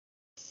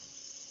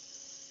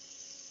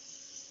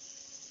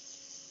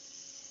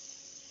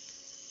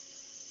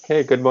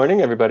Okay, good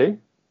morning, everybody.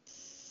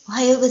 お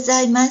はようござ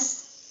いま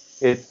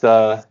す。It's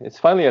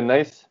finally a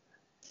nice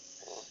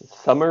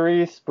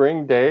summery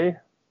spring day.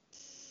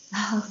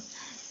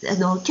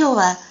 今日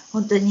は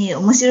本当に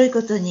面白い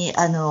ことに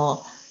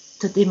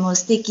とても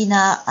素敵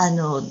な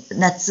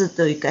夏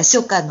というか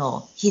初夏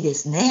の日で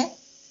すね。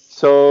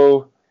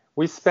So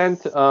we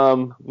spent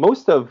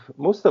most of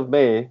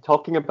May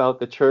talking about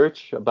the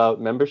church, about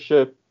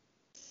membership.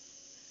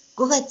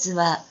 5月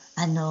は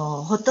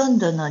ほとん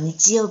どの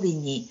日曜日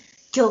に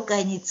教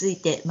会につい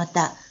てま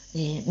た、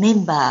メ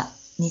ンバ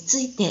ーにつ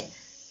いて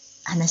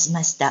話し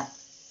ました。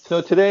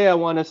So today I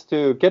want us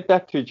to get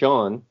back to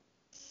John.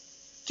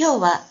 今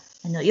日は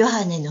ヨ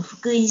ハネの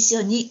福音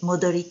書に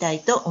戻りたい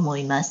と思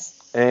います。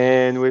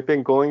And we've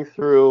been going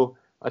through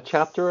a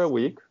chapter a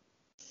week.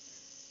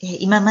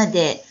 今ま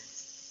で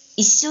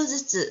一章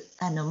ずつ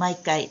毎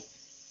回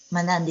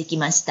学んでき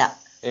ました。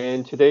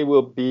And today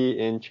we'll be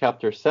in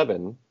chapter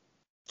 7.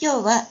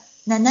 今日は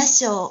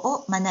7章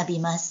を学び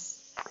ます。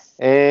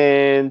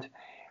And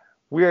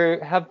we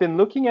have been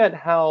looking at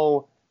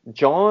how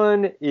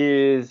John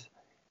is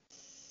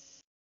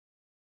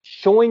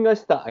showing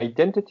us the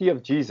identity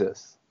of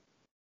Jesus.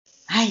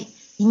 はい、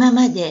今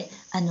まで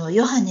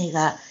ヨハネ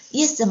が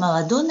イエス様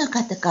はどんな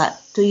方か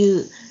と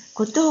いう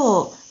こと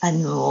を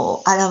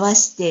表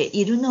して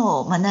いる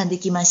のを学んで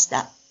きまし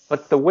た。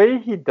But the way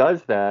he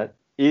does that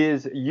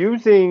is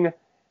using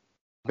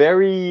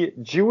very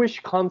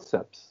Jewish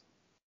concepts.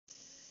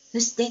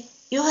 そして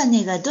ヨハ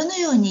ネがどの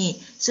ように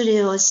そ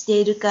れをし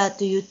ているか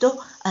というと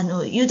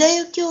ユダ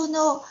ヤ教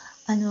の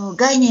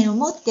概念を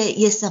持って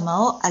イエス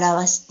様を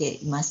表して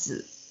いま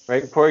す。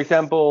Right? For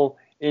example,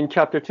 in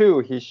chapter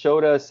 2, he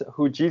showed us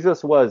who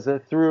Jesus was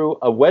through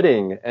a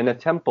wedding and a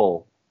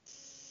temple.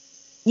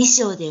 2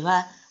章で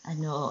は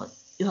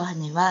ヨハ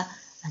ネは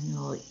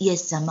イエ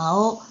ス様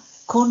を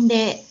婚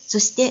礼、そ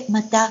して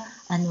また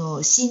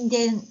神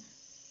殿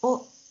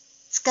を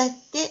使っ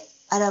て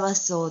表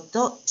そう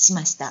とし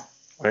ました。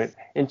Right?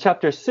 In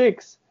chapter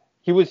 6,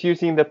 he was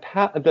using the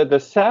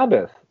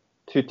Sabbath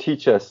to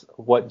teach us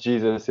what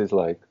Jesus is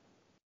like.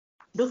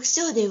 6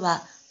章で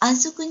は安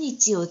息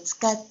日を使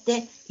っ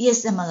てイエ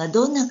ス様が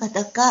どんな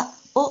方か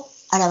を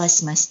表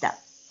しました。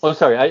Oh,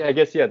 sorry. I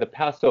guess, yeah, the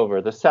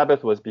Passover. The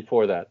Sabbath was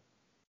before that.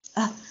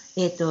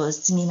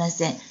 すみま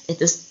せん。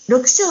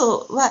6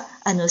章は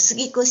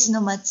杉越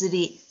の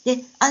祭り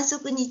で、安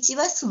息日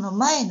はその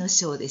前の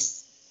章で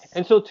す。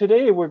And so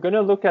today we're going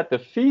to look at the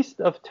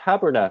Feast of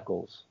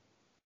Tabernacles.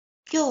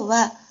 今日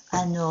は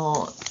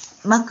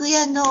幕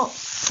屋の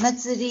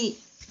祭り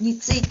に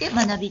ついて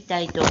学びた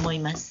いと思い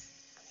ます。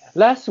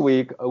Last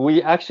week,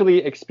 we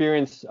actually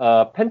experienced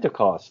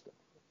Pentecost.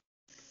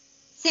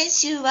 先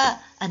週は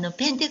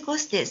ペンテコ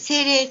ステ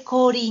聖霊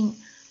降臨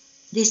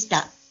でし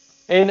た。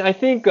And I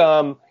think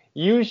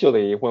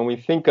usually when we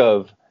think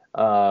of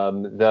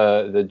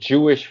the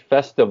Jewish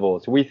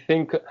festivals, we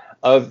think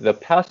of the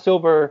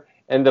Passover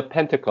and the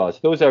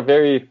Pentecost. Those are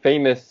very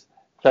famous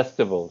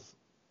festivals.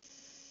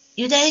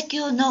 ユダヤ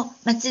教の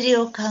祭り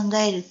を考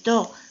える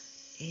と、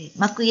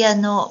幕屋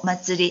の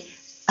祭り、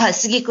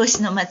杉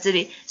越の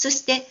祭り、そ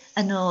して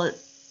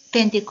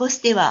ペンテコス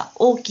テは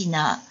大き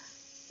な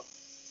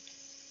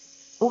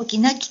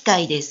機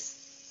会で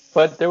す。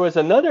But there was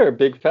another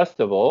big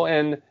festival,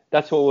 and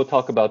that's what we'll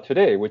talk about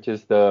today, which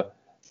is the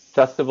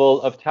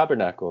Festival of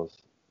Tabernacles.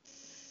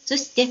 そ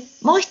して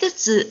もう一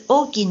つ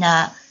大き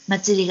な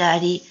祭りがあ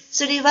り、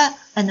それは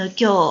今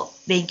日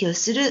勉強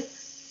する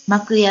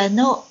幕屋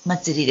の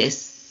祭りで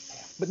す。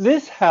But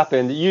this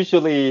happened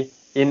usually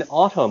in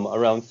autumn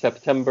around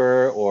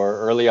September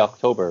or early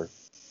October.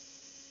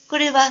 こ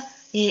れは、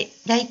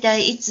だいた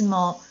いいつ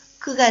も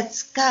9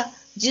月か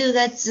10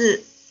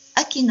月、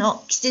秋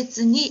の季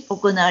節に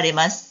行われ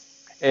ます。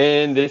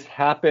And this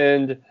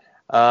happened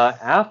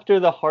after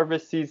the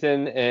harvest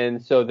season,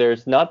 and so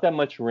there's not that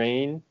much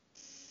rain.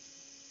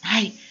 は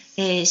い、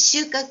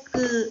収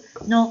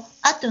穫の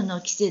後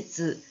の季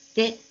節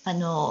で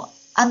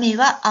雨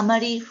はあま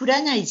り降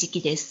らない時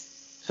期です。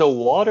So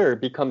water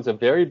becomes a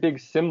very big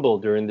symbol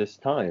during this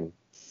time.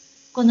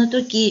 この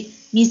時、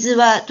水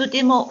はと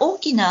ても大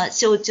きな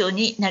象徴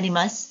になり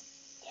ます。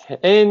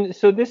And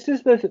so this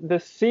is the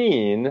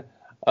scene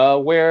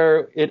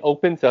where it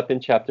opens up in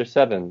chapter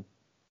 7.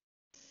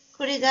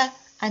 これが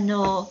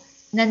7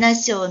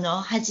章の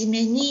初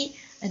めに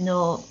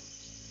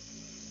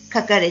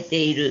書かれて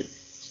いる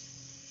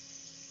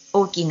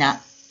大きな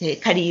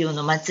カリオ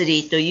の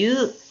祭りとい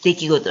う出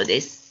来事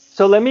です。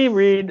So let me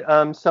read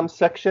some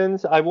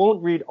sections. I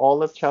won't read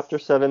all of chapter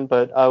 7,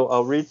 but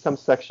I'll read some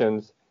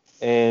sections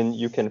and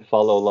you can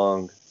follow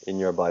along in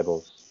your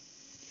Bibles.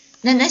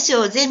 7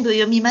章全部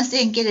読みま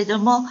せんけれど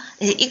も、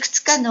いく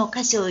つかの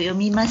箇所を読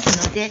みま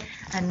すので、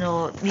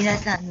皆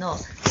さんの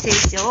聖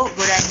書をご覧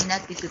にな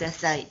ってくだ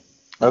さい。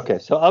Okay,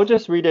 so I'll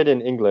just read it in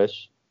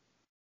English.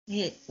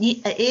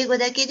 英語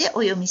だけで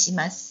お読みし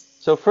ます。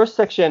So first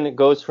section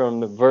goes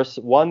from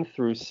verse 1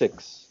 through 6.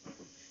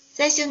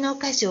 最初の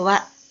箇所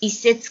は1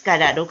節か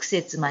ら6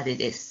節まで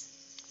です。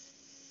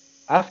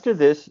After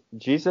this,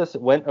 Jesus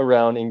went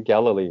around in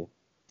Galilee,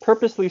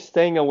 purposely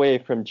staying away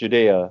from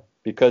Judea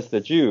because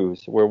the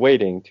Jews were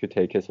waiting to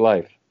take his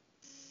life.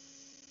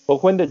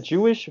 But when the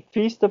Jewish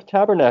Feast of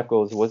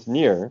Tabernacles was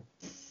near,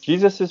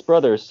 Jesus'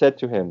 brothers said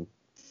to him,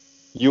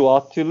 "You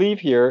ought to leave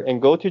here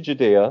and go to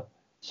Judea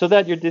so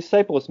that your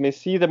disciples may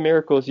see the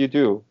miracles you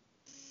do.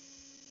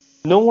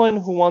 No one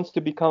who wants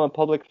to become a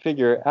public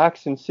figure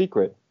acts in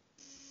secret.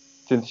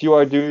 Since you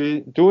are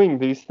doing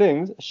these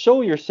things,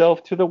 show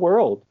yourself to the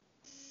world."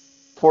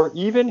 For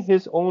even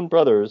his own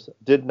brothers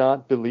did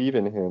not believe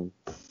in him.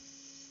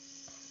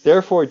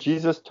 Therefore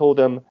Jesus told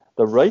them,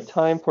 "The right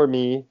time for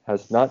me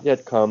has not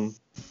yet come.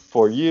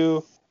 For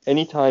you,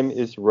 any time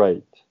is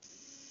right."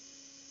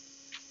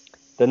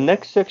 The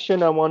next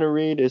section I want to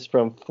read is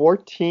from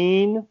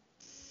 14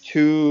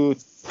 to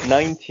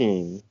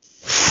 19.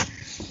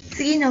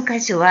 次の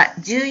箇所は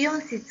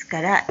14節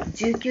から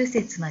19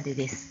節まで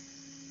です。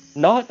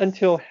Not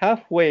until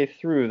halfway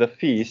through the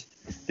feast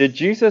did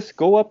Jesus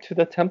go up to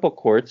the temple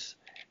courts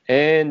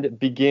and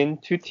begin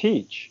to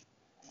teach.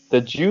 The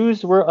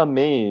Jews were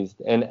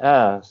amazed and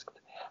asked,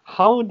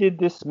 "How did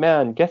this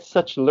man get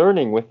such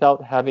learning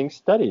without having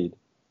studied?"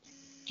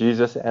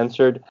 Jesus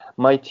answered,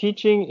 "My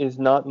teaching is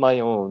not my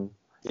own.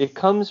 It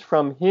comes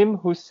from him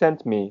who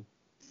sent me.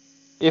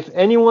 If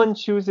anyone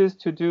chooses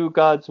to do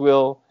God's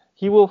will,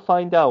 he will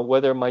find out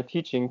whether my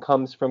teaching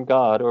comes from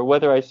God or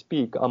whether I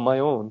speak on my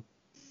own.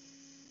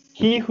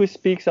 He who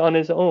speaks on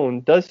his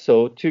own does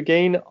so to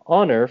gain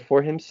honor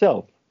for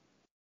himself.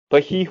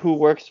 But he who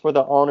works for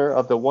the honor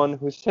of the one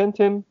who sent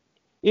him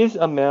is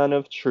a man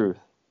of truth.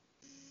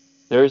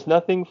 There is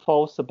nothing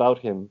false about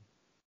him.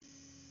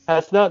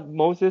 Has not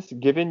Moses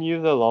given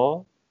you the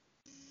law?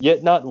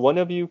 Yet not one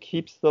of you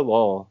keeps the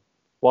law.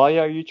 Why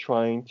are you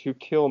trying to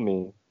kill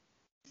me?"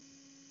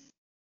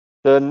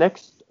 The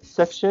next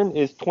section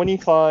is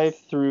 25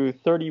 through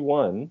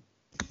 31.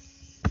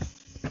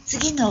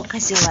 次の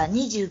箇所は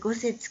25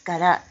節か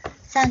ら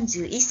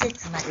31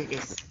節まで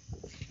です。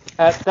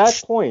At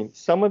that point,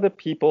 some of the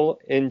people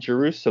in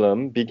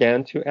Jerusalem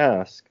began to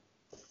ask,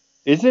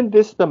 "Isn't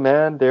this the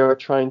man they are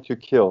trying to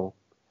kill?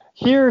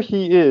 Here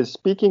he is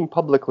speaking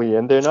publicly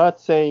and they're not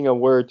saying a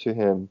word to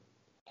him.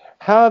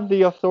 Have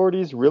the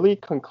authorities really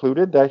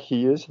concluded that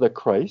he is the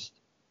Christ?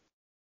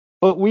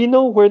 But we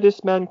know where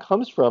this man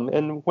comes from,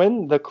 and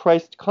when the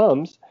Christ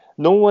comes,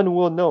 no one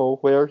will know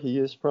where he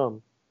is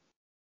from."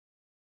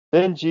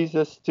 Then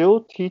Jesus,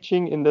 still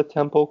teaching in the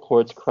temple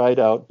courts, cried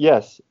out,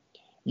 "Yes,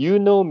 you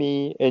know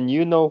me, and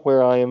you know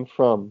where I am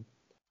from.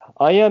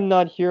 I am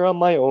not here on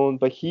my own,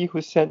 but he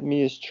who sent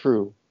me is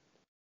true.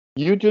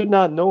 You do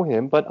not know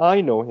him, but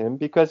I know him,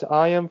 because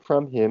I am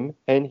from him,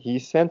 and he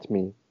sent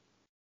me."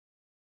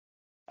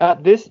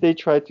 At this they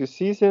tried to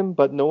seize him,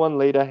 but no one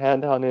laid a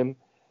hand on him,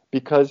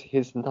 because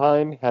his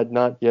time had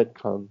not yet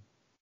come.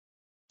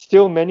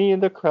 Still many in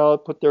the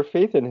crowd put their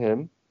faith in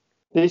him.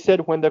 They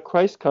said, "When the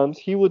Christ comes,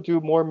 he will do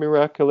more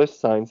miraculous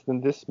signs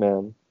than this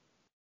man."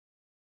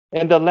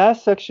 And the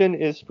last section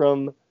is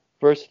from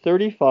verse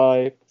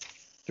 35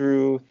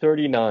 through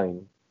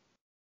 39.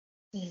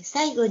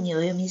 最後にお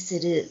読みす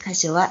る箇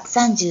所は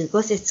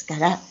35節か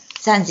ら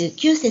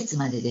39節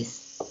までで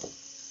す。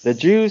The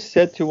Jews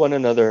said to one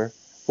another,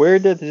 "Where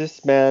does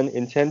this man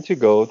intend to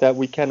go that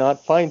we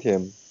cannot find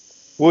him?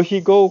 Will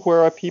he go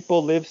where our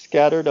people live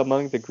scattered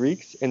among the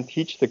Greeks and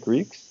teach the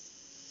Greeks?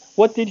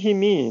 What did he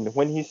mean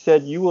when he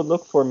said, 'You will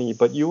look for me,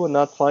 but you will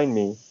not find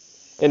me,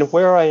 and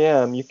where I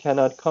am, you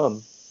cannot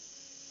come'?"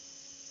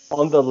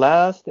 On the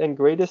last and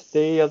greatest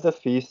day of the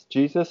feast,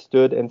 Jesus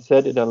stood and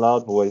said in a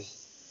loud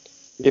voice,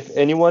 "If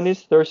anyone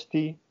is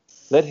thirsty,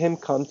 let him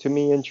come to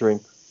me and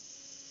drink.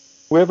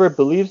 Whoever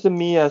believes in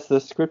me, as the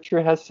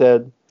scripture has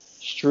said,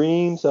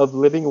 streams of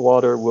living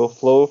water will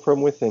flow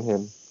from within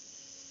him."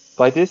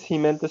 By this he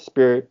meant the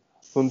Spirit,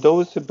 whom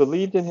those who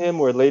believed in him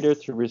were later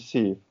to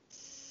receive.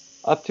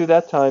 Up to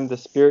that time, the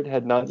Spirit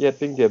had not yet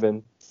been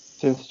given,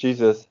 since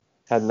Jesus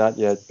had not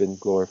yet been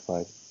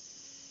glorified.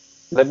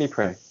 Let me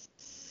pray.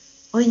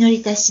 お祈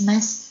りいたしま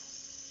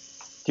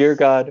す。 Dear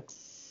God,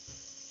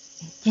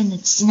 天の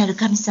父なる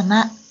神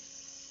様、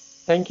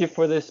 thank you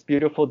for this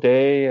beautiful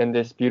day and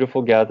this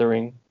beautiful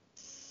gathering.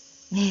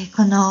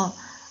 この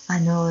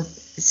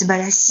素晴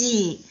ら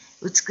しい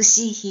美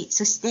しい日、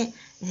そして、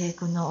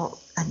この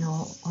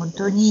本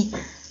当に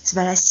素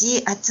晴らし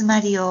い集ま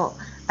りを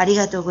あり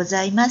がとうご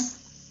ざいます。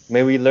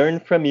 May we learn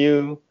from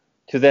you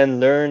to then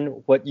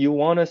learn what you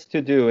want us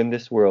to do in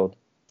this world.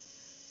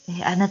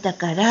 あなた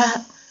から、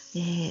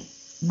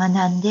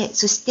学んで、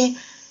そして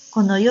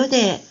この世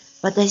で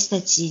私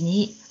たち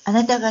にあ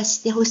なたが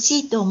してほし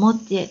いと思っ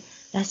てい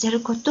らっしゃる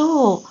こ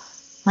とを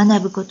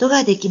学ぶこと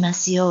ができま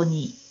すよう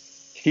に。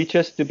 Teach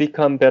us to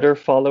become better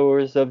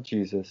followers of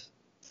Jesus.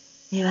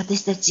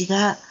 私たち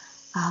が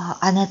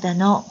あなた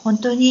の本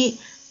当に、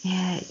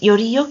よ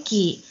り良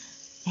き、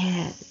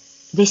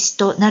弟子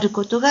となる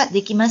ことが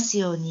できます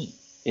ように。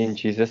 In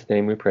Jesus'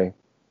 name we pray.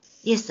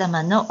 イエス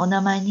様のお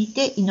名前に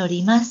て祈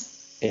りま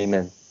す。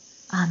 Amen.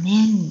 アー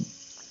メン。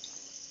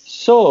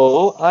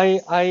 So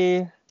I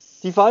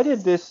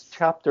divided this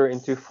chapter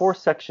into 4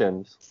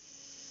 sections.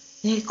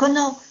 こ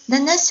の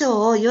7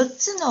章を4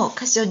つの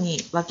箇所に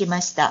分け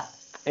ました。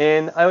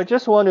And I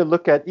just want to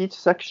look at each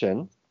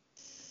section.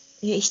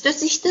 一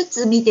つ一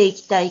つ見てい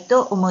きたい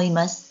と思い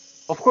ま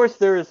す。Of course,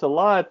 there is a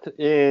lot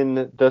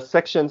in the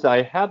sections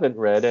I haven't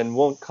read and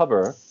won't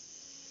cover.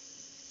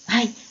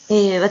 はい、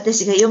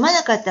私が読ま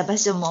なかった場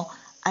所も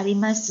あり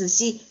ます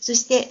し、そ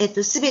し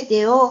て、すべ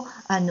てを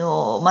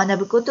学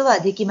ぶことは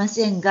できま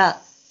せんが、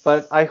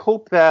But I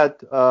hope that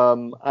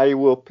I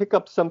will pick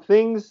up some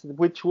things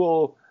which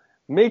will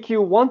make you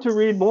want to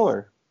read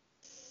more.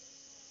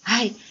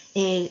 はい、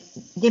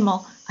で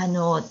も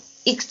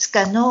いくつ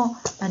かの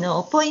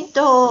ポイン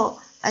トを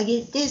挙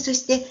げて、そ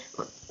して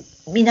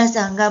皆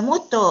さんがも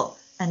っと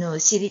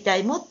知りた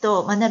い、もっ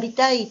と学び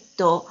たい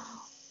と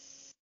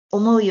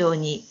思うよう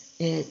に、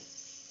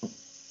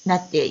な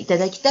っていた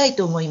だきたい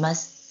と思いま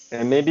す。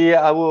And maybe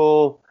I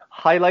will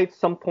highlight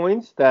some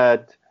points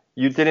that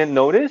you didn't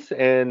notice,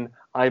 and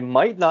I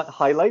might not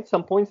highlight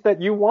some points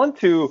that you want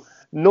to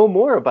know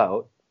more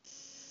about.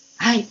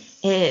 はい、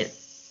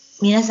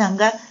皆さん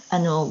が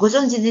ご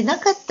存知でな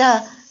かっ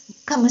た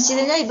かもし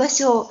れない場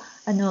所を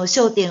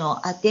焦点を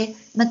当て、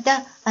ま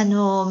た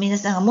皆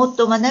さんがもっ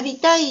と学び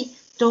たい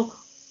と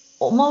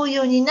思う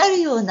ようにな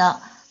るよう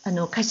な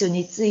箇所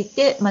につい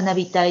て学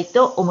びたい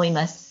と思い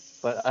ます。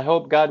But I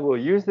hope God will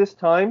use this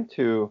time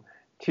to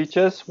teach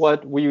us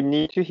what we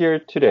need to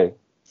hear today.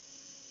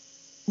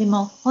 で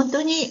も本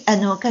当に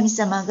神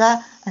様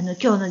が今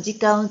日の時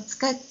間を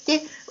使っ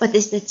て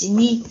私たち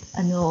に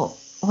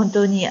本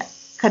当に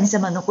神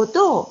様のこ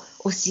とを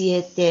教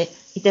えて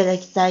いただ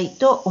きたい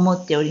と思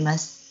っておりま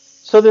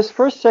す。So this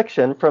first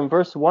section from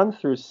verse 1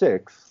 through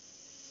 6.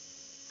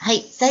 は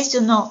い、最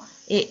初の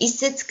1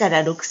節か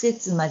ら6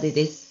節まで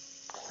で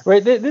す。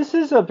Right, this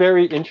is a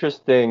very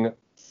interesting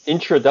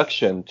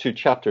introduction to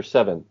chapter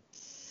 7.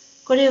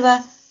 これ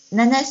は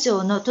7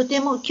章のとて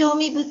も興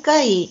味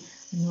深い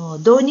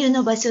導入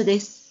の場所で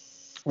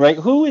す。Right,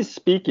 who is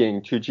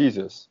speaking to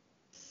Jesus?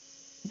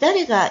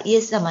 誰がイ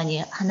エス様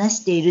に話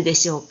しているで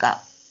しょう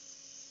か。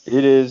It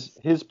is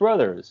his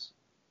brothers.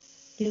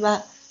 で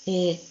は、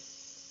イ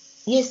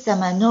エス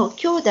様の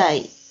兄弟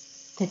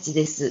たち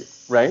です。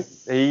Right,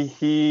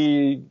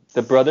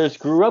 the brothers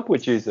grew up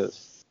with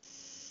Jesus.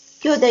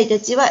 兄弟た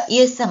ちはイ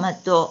エス様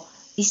と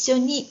一緒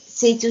に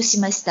成長し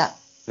ました。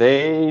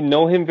They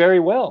know him very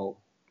well.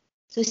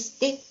 そし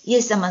てイ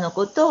エス様の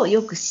ことを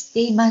よく知っ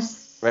ています。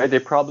Right,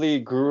 they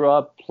probably grew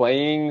up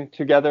playing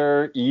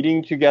together,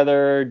 eating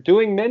together,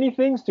 doing many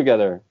things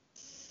together.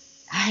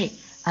 はい、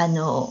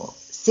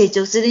成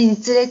長するに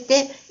つれ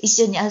て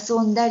一緒に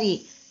遊んだ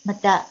り、ま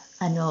た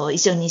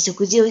一緒に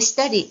食事をし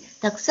たり、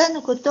たくさん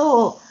のこ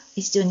とを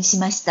一緒にし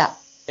ました。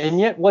And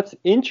yet what's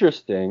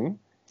interesting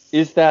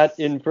is that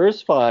in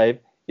verse 5,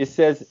 it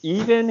says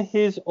even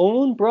his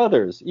own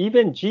brothers,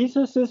 even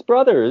Jesus'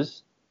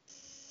 brothers,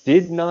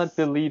 did not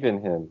believe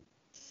in him.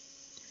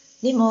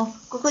 でも、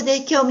ここ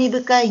で興味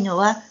深いの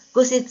は、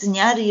5節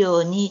にあるよ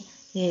うに、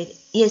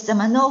イエス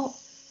様の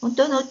本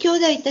当の兄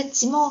弟た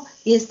ちも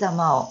イエス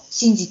様を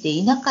信じて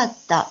いなかっ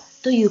た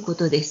というこ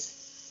とで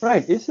す。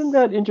Right, isn't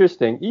that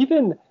interesting?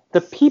 Even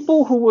the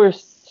people who were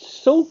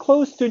so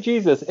close to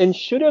Jesus and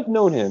should have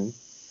known him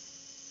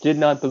did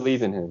not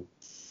believe in him.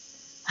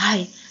 は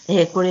い、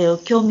これを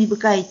興味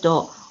深い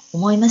と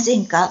思いませ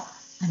んか？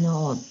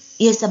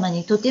イエス様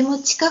にとても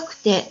近く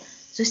て、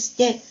そし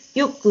て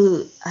よ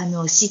く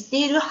知っ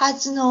ているは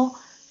ずの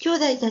兄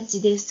弟た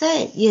ちでさ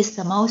えイエス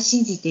様を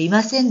信じてい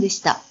ませんでし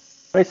た。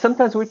Right,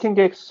 sometimes we can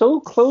get so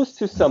close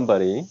to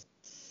somebody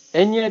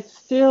and yet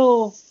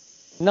still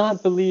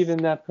not believe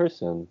in that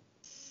person.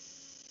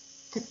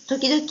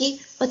 時々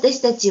私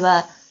たち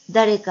は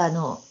誰か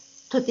の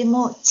とて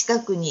も近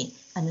くに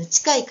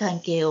近い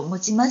関係を持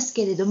ちます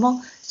けれど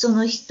も、そ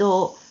の人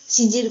を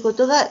信じるこ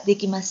とがで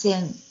きませ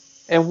ん。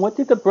And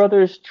what did the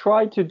brothers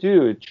try to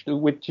do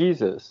with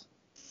Jesus?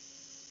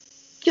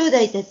 兄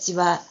弟たち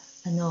は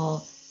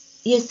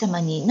イエス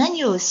様に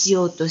何をし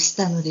ようとし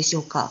たのでしょ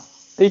うか。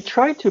They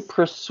tried to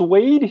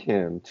persuade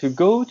him to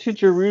go to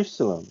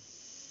Jerusalem.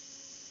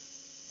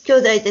 兄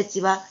弟たち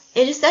は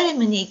エルサレ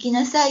ムに行き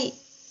なさい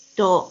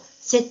と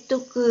説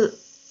得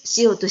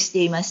しようとし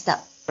ていました。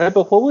Right,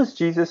 but what was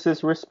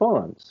Jesus'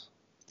 response?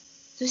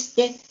 そし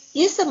て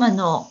イエス様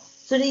の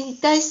それに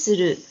対す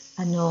る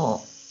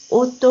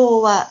応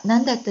答は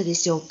何だったで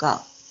しょう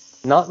か。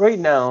Not right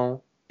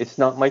now. It's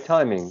not my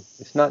timing.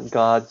 It's not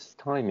God's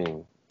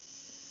timing.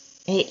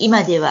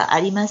 今ではあ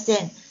りませ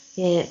ん。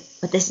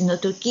私の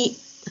時、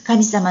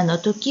神様の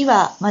時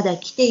はまだ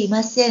来てい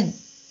ません。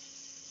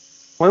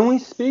When we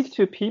speak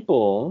to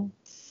people,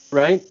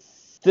 right,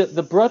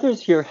 the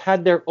brothers here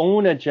had their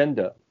own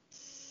agenda.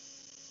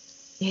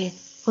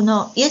 こ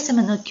のイエス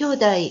様の兄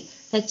弟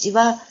たち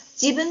は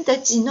自分た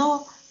ちの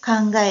考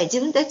え、自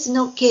分たち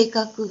の計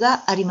画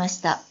がありまし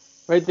た。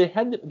Right, they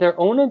had their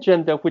own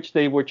agenda which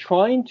they were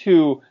trying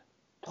to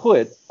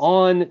put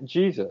on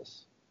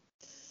Jesus.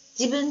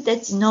 自分た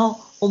ちの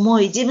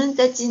思い、自分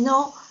たち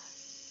の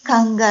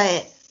考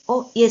え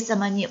をイエス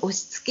様に押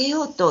し付け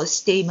ようと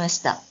していまし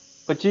た。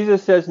But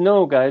Jesus says,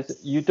 no, guys,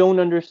 you don't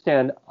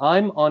understand.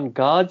 I'm on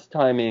God's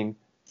timing,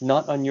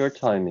 not on your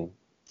timing.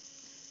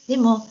 で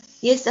も、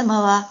イエス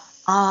様は、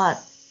あ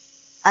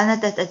な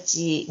たた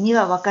ちに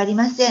は分かり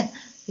ません。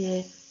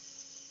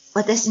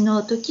私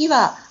の時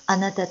はあ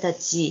なたた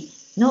ち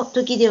の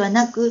時では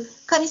なく、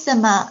神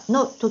様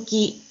の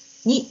時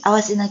に合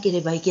わせなけ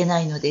ればいけな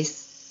いので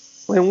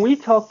す。When we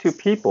talk to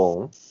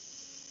people,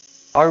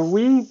 are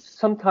we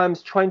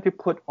sometimes trying to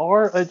put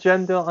our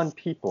agenda on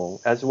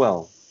people as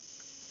well?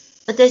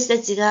 私た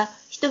ちが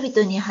人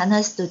々に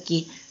話すと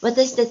き、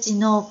私たち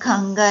の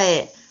考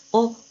え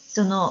を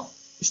その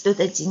人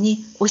たち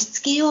に押し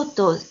付けよう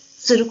と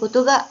するこ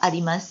とがあ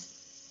りま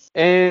す。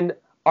And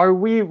are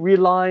we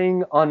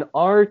relying on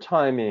our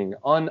timing,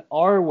 on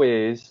our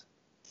ways,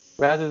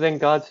 rather than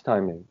God's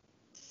timing?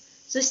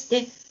 そし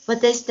て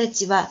私た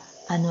ちは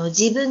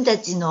自分た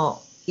ち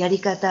のやり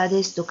方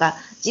ですとか、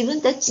自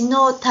分たち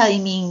のタイ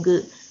ミン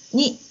グ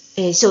に、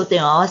焦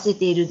点を合わせ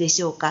ているで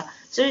しょうか。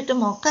それと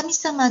も神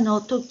様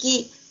の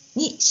時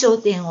に焦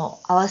点を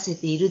合わせ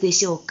ているで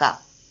しょう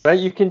か。Right?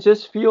 You can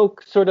just feel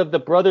sort of the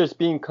brothers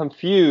being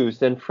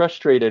confused and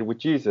frustrated with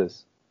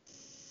Jesus.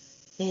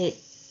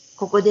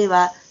 ここで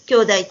は兄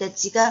弟た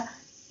ちが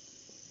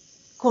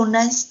混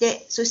乱し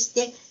て、そし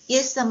てイ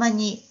エス様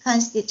に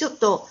関してちょっ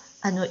と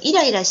イ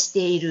ライラして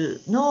い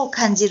るのを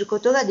感じるこ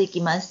とがで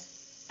きま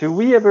す。Do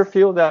we ever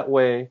feel that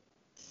way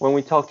when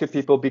we talk to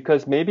people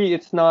because maybe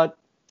it's not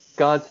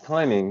God's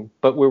timing,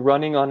 but we're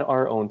running on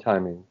our own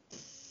timing?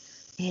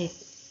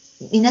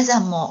 皆さ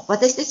んも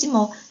私たち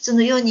もそ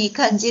のように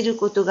感じる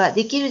ことが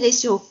できるで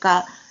しょう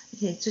か。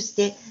そし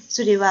て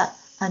それは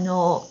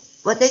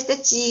私た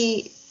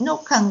ちの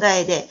考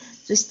えで、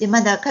そして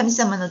まだ神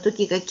様の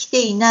時が来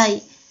ていな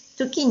い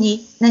時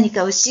に何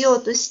かをしよ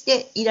うとし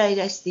てイライ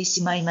ラして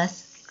しまいま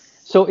す。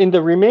So in the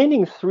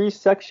remaining 3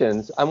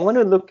 sections, I want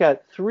to look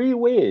at 3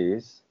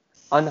 ways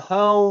on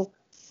how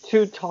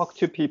to talk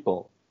to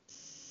people.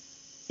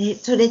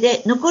 それ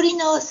で残り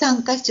の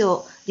3箇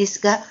所です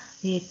が、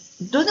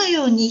どの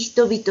ように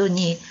人々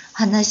に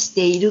話し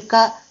ている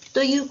か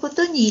というこ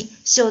とに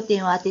焦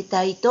点を当て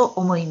たいと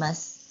思いま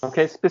す。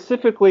Okay,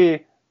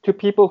 specifically to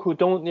people who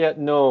don't yet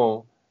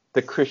know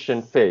the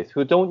Christian faith,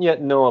 who don't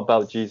yet know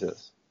about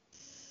Jesus.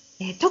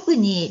 特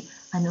に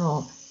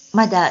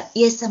まだ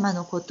イエス様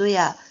のこと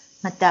や、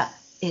また、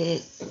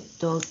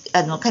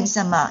神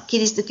様、キ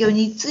リスト教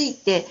につい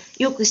て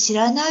よく知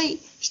らない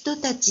人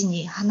たち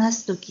に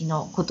話すとき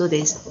のこと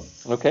です。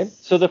Okay,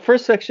 so the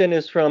first section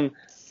is from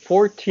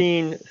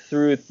 14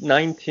 through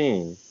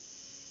 19.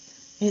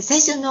 最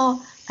初の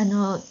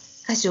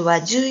箇所は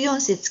14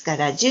節か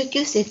ら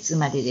19節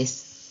までで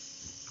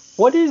す。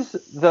What is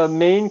the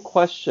main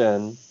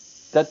question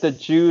that the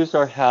Jews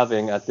are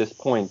having at this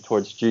point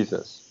towards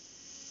Jesus?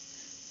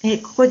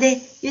 ここ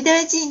でユダ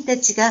ヤ人た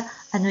ちが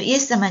イエ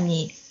ス様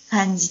に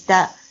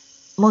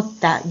持っ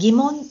た疑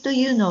問と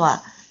いうの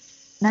は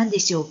何で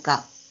しょう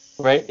か。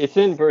Right,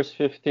 it's in verse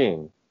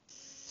 15.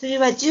 それ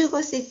は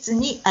15節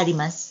にあり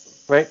ま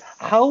す。Right,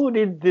 how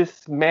did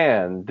this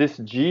man,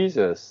 this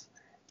Jesus,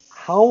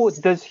 how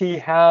does he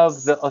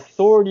have the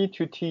authority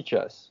to teach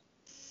us?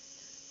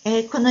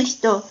 この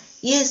人、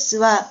イエス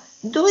は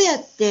どうや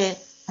って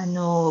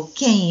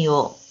権威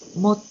を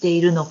持って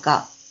いるの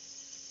か。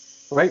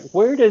Right,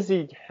 where does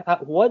he,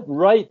 what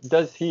right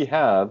does he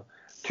have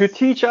to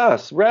teach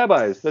us,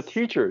 rabbis, the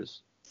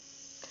teachers?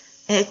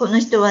 この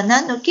人は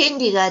何の権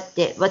利があっ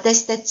て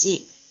私た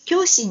ち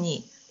教師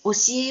に教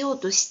えよう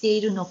として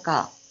いるの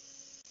か。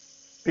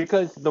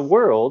Because the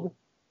world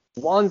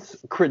wants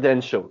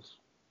credentials.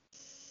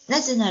 な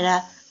ぜな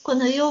らこ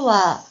の世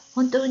は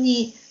本当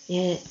に、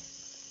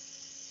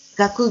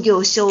学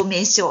業証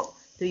明書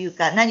という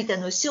か何か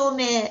の証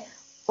明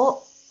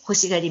を欲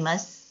しがりま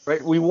す。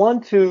Right, we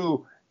want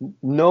to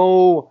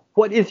know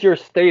what is your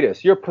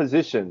status, your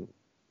position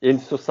in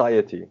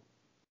society.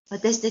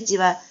 私たち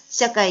は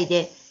社会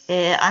で、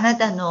あな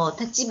たの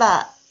立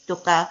場と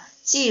か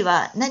地位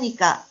は何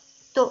か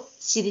と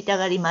知りた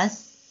がりま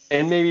す。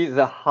And maybe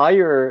the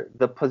higher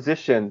the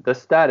position, the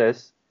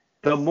status,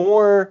 the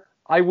more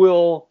I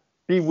will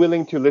be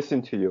willing to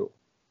listen to you.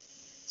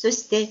 そ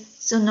して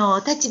そ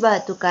の立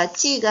場とか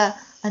地位が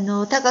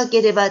高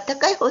ければ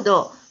高いほ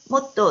ども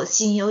っと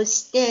信用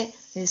し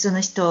てそ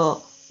の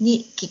人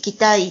に聞き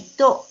たい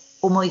と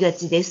思いが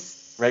ちで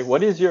す。Right?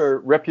 What is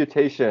your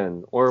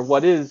reputation or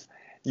what is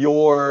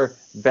your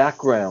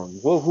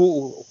background? Well,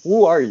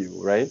 who are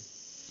you, right?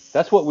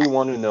 That's what we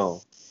want to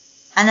know.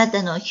 あな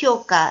たの評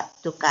価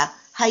とか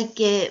背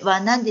景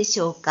は何で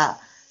しょうか、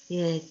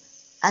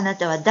あな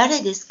たは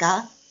誰です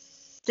か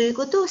という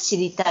ことを知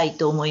りたい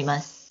と思い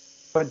ま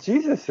す。But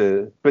Jesus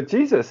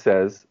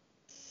says,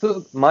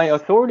 my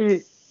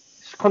authority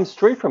comes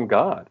straight from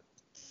God.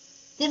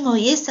 でも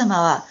イエス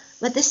様は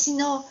私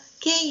の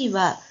権威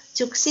は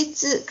直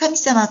接神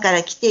様か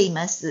ら来てい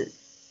ます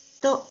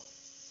と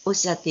おっ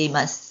しゃってい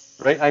ま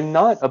す。Right? I'm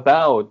not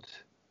about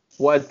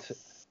what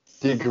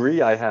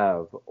degree I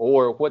have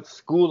or what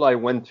school I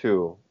went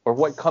to or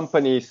what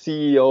company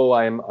CEO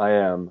I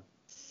am.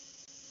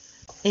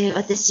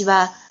 私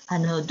は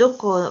ど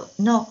こ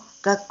の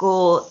学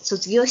校を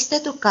卒業し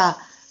たとか、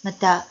ま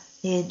た、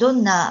ど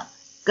んな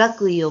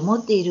学位を持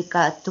っている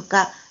かと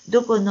か、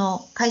どこ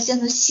の会社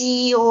の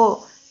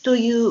CEO と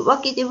いうわ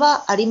けで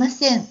はありま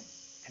せん。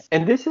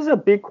And this is a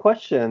big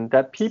question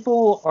that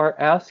people are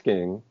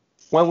asking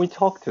when we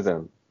talk to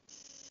them.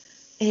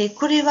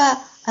 これは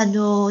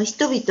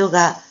人々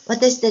が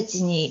私た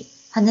ちに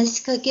話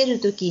しかける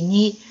とき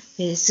に、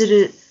す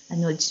る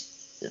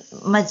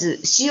まず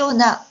主要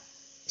な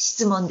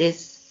質問で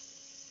す。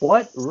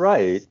What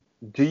right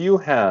do you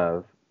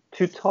have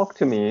to talk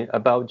to me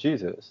about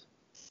Jesus?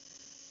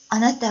 あ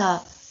な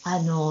た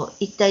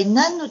一体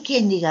何の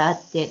権利があ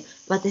って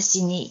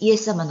私にイエ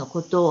ス様の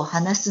ことを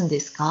話すんで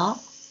すか？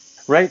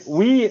 Right?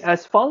 We,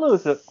 as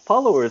followers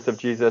of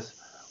Jesus,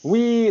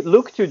 we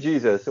look to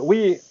Jesus.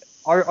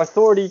 Our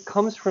authority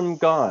comes from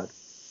God.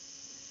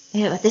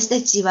 私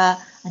たちは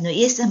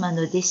イエス様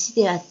の弟子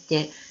であっ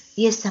て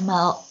イエス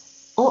様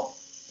を、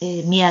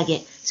見上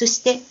げ、そ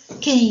して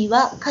権威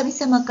は神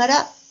様か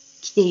ら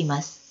来てい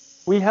ま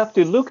す。We have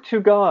to look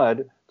to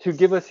God to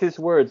give us His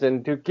words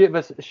and to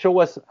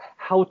show us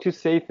how to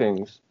say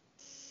things.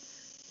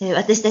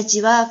 私た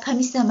ちは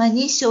神様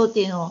に焦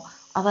点を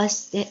合わ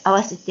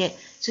せて、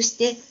そし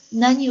て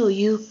何を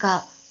言う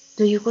か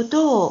というこ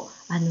とを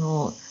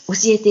教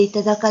えてい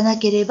ただかな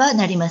ければ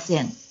なりま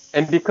せん。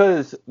And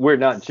because we're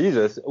not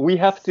Jesus, we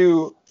have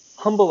to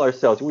humble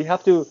ourselves. We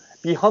have to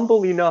be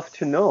humble enough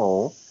to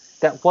know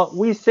that what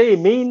we say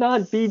may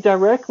not be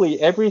directly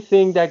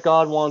everything that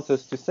God wants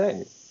us to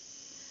say.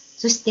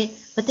 そして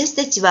私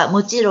たちは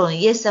もちろん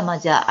イエス様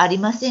じゃあり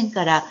ません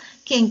から、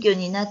謙虚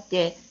になっ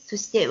て、そ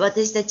して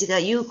私たちが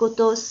言うこ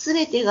とす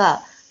べて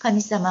が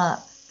神様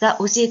が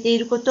教えてい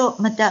ること、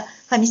また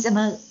神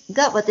様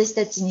が私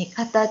たちに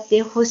語っ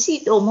てほし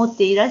いと思っ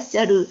ていらっし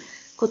ゃる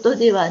こと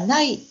では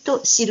ないと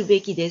知る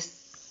べきで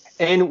す。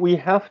And we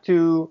have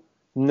to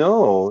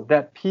know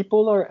that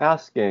people are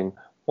asking,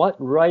 what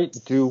right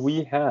do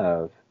we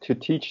have to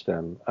teach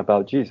them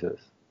about Jesus?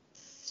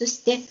 そ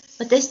して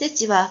私た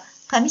ちは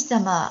神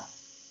様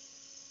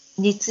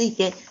につい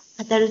て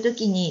語ると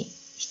きに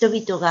人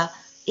々が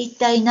一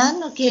体何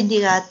の権利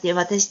があって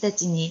私た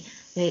ちに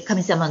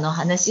神様の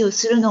話を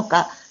するの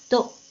か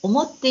と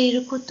思ってい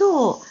るこ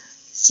とを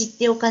知っ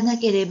ておかな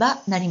けれ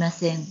ばなりま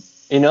せん。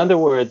In other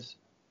words,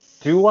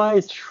 do I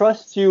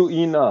trust you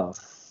enough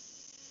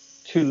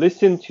to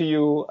listen to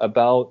you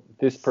about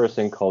this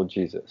person called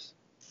Jesus?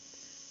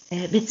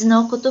 別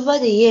の言葉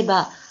で言え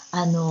ば、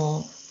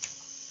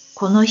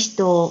この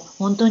人を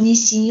本当に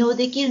信用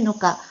できるの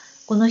か、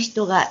この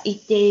人が言っ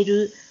てい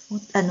る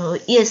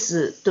イエ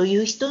スとい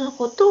う人の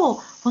こと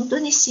を本当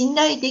に信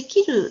頼で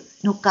きる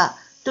のか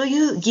とい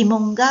う疑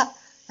問が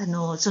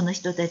その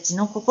人たち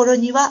の心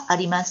にはあ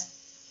りま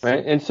す。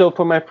Right? And so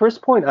for my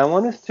first point, I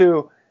want us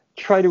to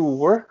try to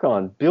work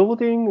on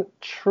building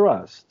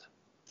trust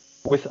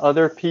with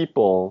other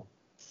people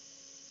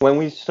when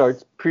we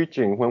start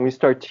preaching, when we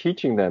start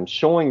teaching them,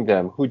 showing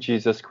them who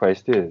Jesus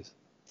Christ is.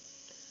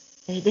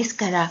 です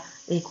から、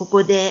こ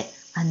こで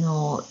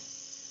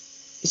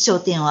焦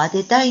点を当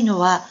てたいの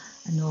は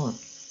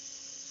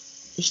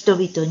人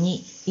々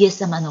にイエス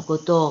様のこ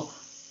とを語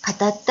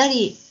った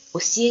り教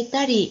え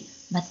たり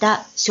ま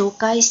た紹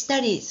介した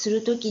りす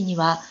るときに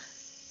は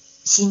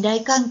信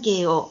頼関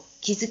係を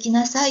築き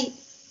なさい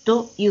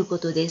というこ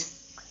とで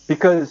す。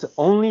Because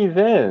only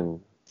then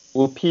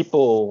will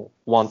people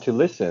want to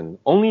listen.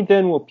 Only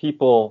then will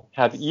people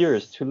have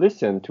ears to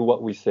listen to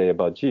what we say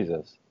about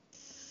Jesus.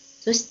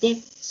 そして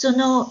そ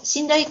の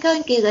信頼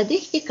関係がで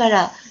きてか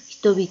ら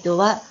人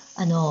々は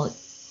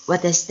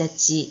私た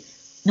ち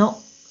の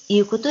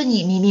言うこと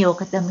に耳を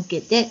傾け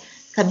て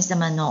神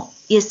様の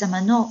イエス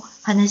様の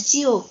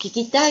話を聞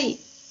きたい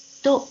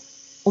と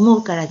思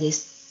うからで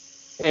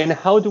す。And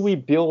how do we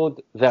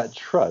build that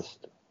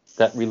trust,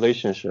 that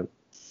relationship?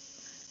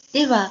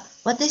 では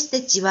私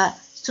たちは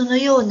その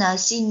ような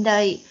信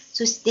頼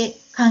そして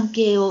関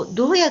係を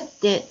どうやっ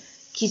て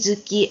築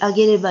き上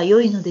げれば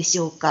よいのでし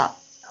ょうか。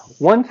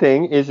One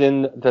thing is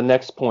in the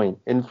next point,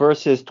 in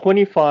verses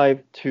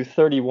 25 to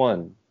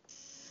 31.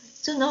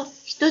 その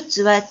一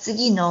つは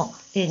次の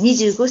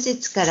25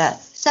節から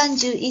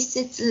31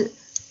節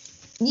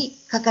に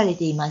書かれ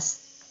ていま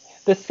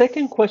す。The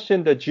second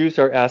question the Jews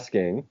are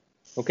asking,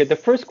 okay, the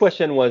first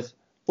question was,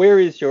 where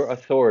is your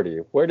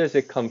authority? Where does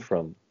it come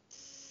from?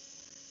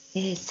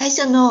 最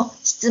初の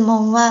質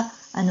問は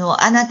あ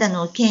なた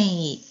の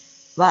権威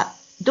は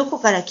どこ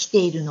から来て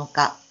いるの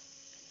か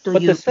と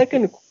いう。But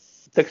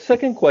the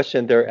second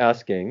question they're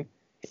asking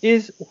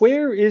is,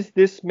 where is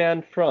this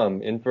man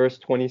from in verse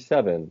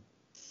 27?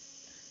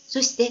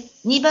 そして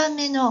2番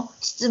目の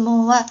質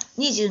問は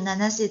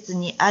27節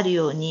にある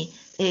ように、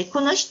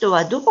この人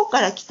はどこか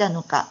ら来た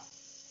のか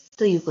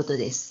ということ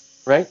で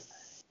す。Right?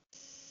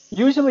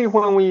 Usually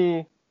when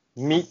we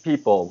meet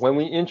people, when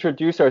we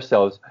introduce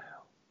ourselves,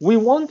 we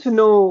want to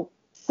know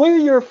where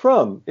you're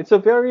from. It's a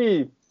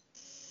very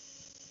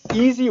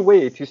easy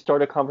way to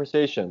start a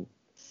conversation.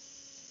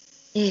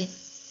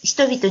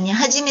 人々に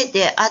初め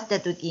て会った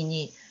時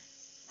に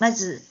ま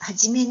ず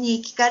初め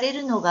に聞かれ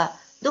るのが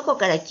どこ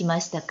から来ま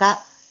した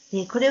か？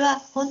これ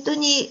は本当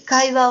に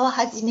会話を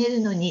始め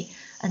るのに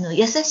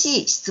優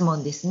しい質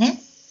問です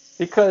ね。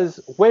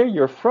Because where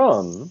you're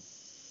from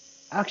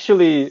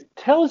actually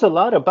tells a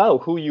lot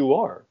about who you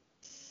are.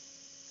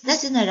 な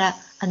ぜなら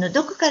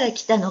どこから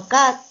来たの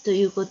かと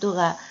いうこと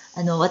が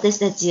私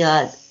たち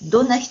は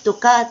どんな人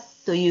か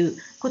という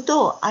こ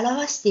とを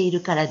表してい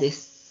るからで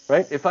す。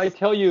Right? If I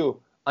tell you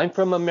I'm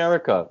from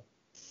America,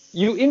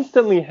 you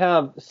instantly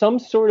have some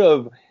sort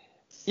of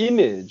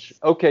image.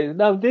 Okay,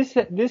 now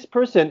this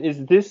person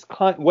is this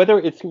kind, whether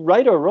it's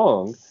right or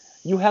wrong,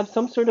 you have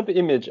some sort of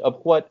image of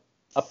what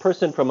a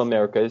person from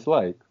America is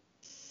like.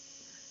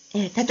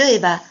 例え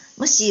ば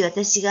もし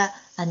私が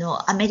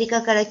アメリ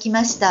カから来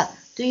ました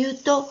という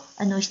と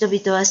人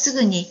々はす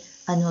ぐに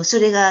そ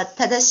れが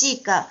正し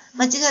いか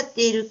間違っ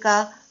ている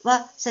か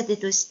はさて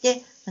とし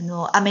て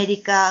アメ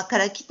リカか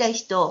ら来た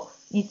人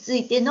につ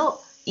いての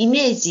イ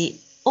メージ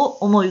を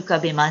思い浮か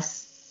べま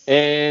す。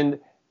And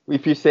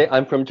if you say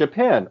I'm from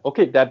Japan,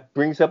 okay, that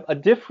brings up a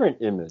different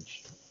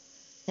image.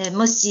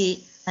 も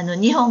し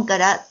日本か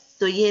ら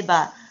といえ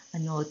ば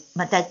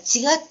また違っ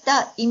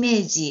たイメ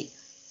ージ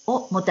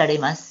を持たれ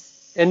ます。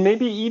And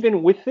maybe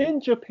even within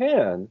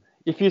Japan,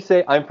 if you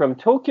say I'm from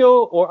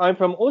Tokyo or I'm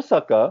from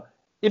Osaka,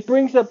 it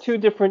brings up two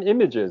different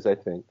images, I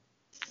think.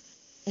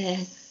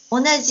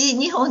 同じ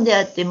日本で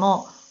あって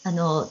も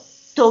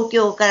東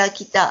京から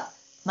来た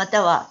ま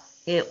たは、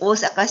大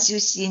阪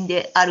出身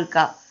である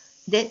か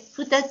で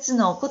2つ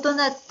の異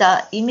なっ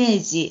たイメー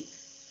ジ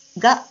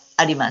が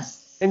ありま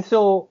す。And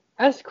so,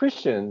 as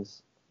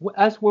Christians,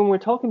 as when we're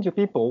talking to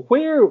people,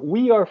 where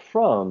we are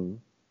from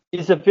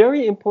is a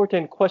very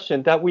important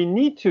question that we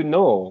need to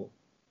know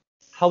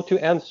how to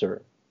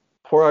answer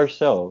for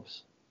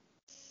ourselves.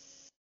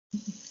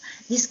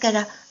 ですか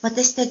ら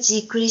私た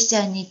ちクリスチ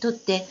ャンにとっ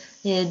て、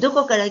ど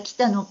こから来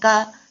たの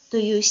かと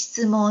いう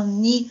質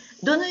問に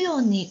どのよ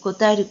うに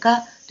答える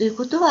かという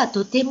ことは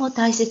とても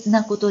大切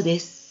なことで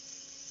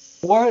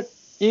す。What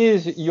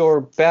is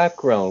your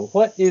background?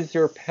 What is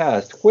your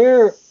past?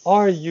 Where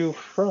are you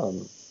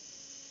from?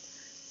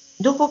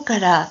 どこか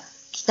ら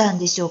来たん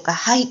でしょうか？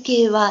背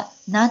景は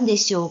何で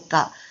しょう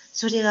か？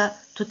それが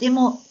とて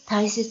も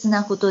大切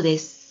なことで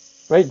す。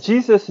Right?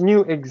 Jesus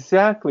knew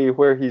exactly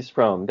where he's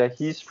from, that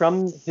he's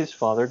from his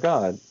Father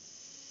God.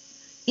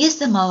 イエス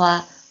様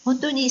は本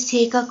当に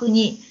正確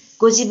に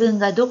ご自分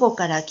がどこ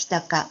から来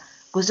たか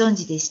ご存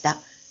知でした。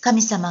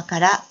神様か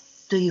ら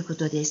というこ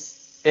とです。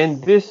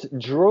And this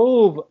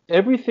drove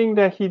everything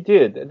that he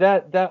did.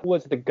 That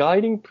was the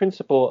guiding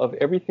principle of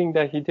everything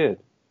that he did.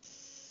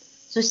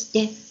 そし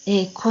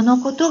て、この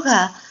こと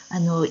が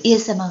イエ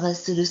ス様が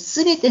する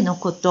すべての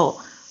こと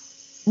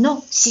の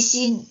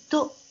指針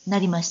とな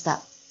りまし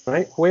た。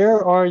Right?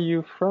 Where are you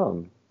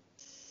from?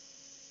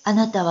 あ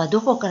なたはど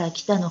こから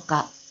来たの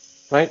か。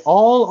Right?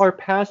 All our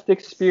past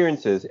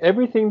experiences,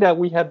 everything that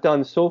we have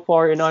done so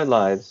far in our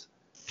lives,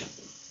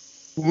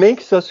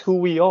 makes us who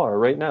we are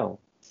right now.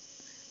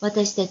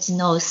 私たち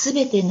のす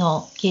べて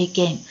の経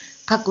験、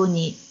過去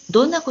に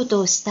どんなこと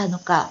をしたの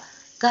か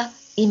が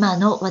今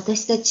の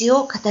私たち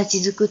を形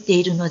作って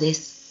いるので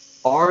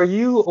す。Are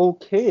you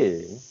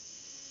okay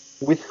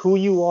with who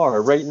you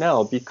are right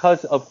now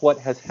because of what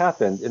has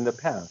happened in the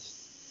past?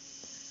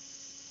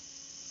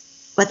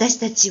 私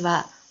たち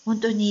は本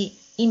当に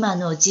今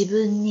の自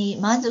分に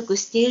満足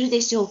している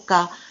でしょう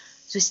か？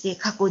そして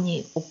過去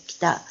に起き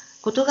た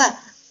ことが、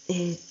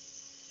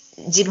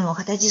自分を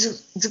形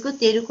作っ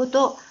ているこ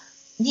と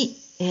に、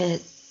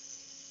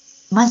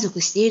満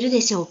足している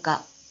でしょう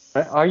か？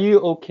 Are you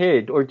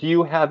okay? Or do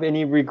you have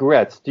any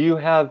regrets? Do you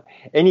have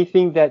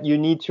anything that you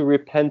need to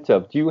repent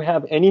of? Do you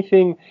have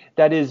anything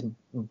that is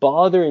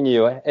bothering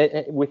you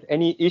with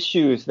any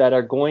issues that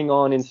are going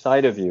on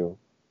inside of you?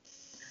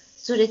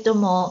 それと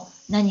も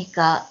何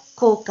か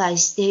後悔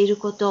している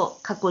こと、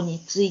過去に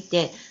つい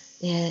て、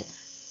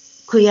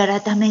悔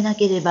い改めな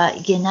ければ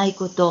いけない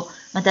こと、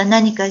また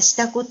何かし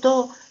たこ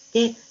と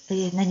で、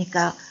何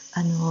か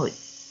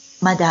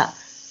まだ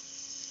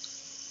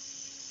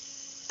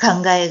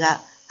考え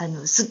が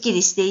すっき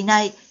りしてい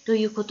ないと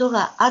いうこと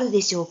がある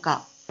でしょう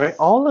か？ Right?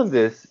 All of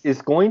this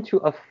is going to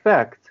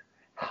affect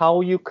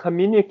how you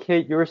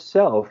communicate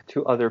yourself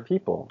to other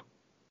people.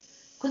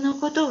 この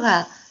こと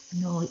が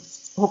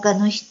他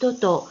の人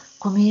と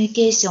コミュニ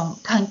ケーション、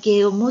関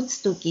係を持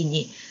つとき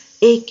に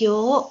影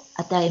響を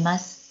与えま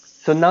す。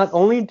So not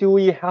only do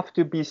we have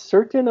to be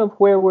certain of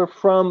where we're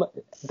from,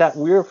 that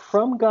we're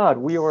from God,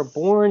 we are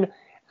born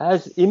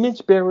as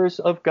image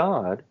bearers of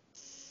God.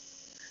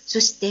 そ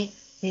して、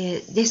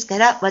ですか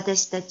ら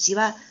私たち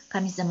は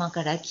神様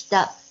から来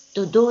た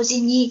と同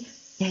時に、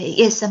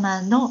イエス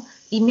様の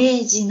イメ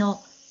ージ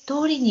の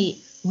通り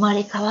に生ま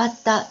れ変わ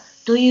った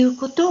という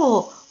こと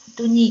を本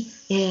当に、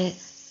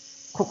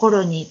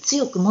心に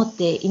強く持っ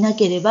ていな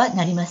ければ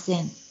なりませ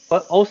ん。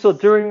But also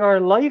during our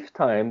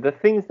lifetime, the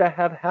things that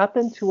have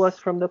happened to us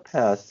from the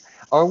past,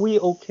 are we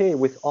okay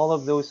with all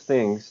of those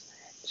things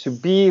to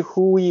be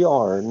who we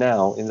are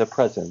now in the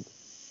present?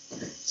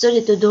 そ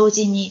れと同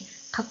時に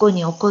過去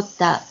に起こっ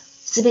た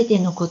すべて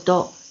のこ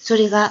と、そ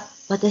れが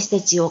私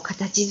たちを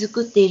形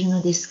作っている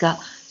のですが、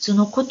そ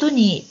のこと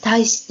に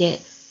対して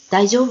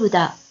大丈夫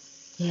だ、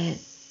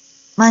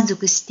満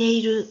足して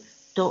いる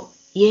と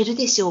言える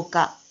でしょう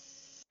か。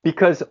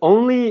Because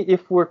only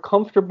if we're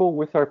comfortable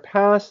with our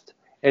past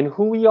and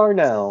who we are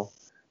now,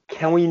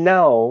 can we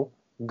now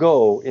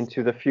go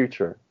into the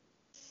future.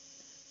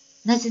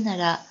 なぜな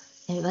ら、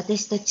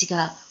私たち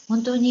が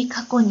本当に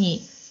過去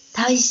に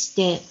対し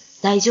て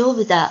大丈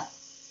夫だ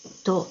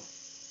と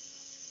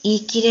言い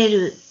切れ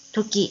る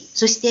とき、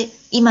そして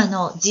今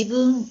の自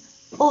分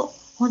を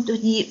本当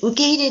に受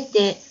け入れ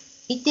て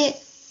い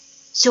て、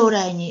将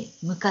来に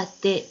向かっ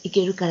てい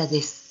けるから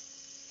で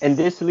す。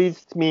And this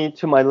leads me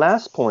to my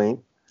last point,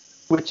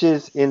 which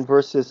is in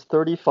verses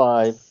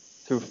 35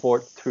 through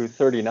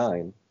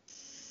 39.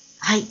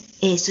 は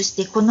い、そし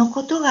てこの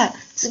ことが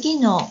次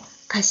の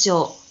箇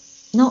所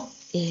の、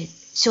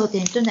焦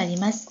点となり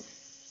ます。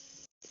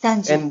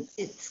30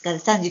節から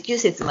39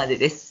節まで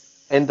です。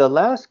And the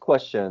last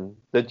question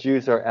the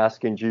Jews are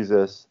asking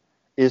Jesus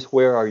is,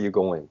 where are you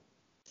going?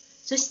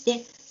 そし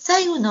て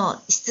最後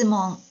の質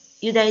問、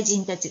ユダヤ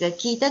人たちが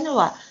聞いたの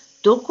は、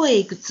どこへ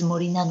行くつも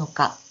りなの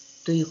か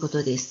というこ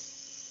とで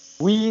す。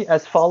We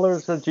as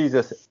followers of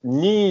Jesus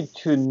need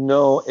to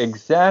know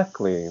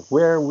exactly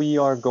where we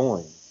are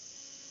going.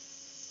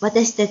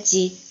 私た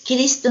ちキ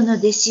リストの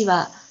弟子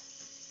は、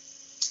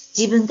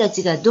自分た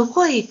ちがど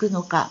こへ行く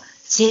のか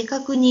正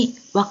確に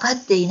分か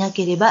っていな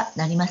ければ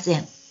なりませ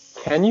ん。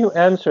Can you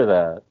answer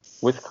that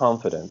with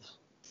confidence?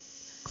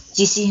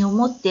 自信を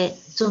持って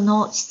そ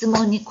の質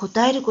問に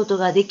答えること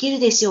ができる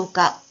でしょう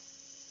か。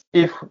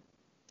 If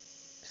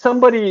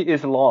somebody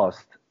is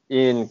lost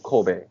in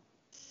Kobe,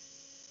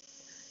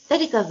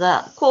 誰か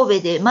が神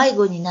戸で迷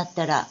子になっ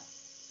たら、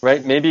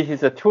right? Maybe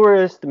he's a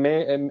tourist,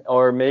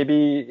 or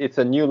maybe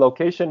it's a new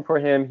location for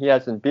him. He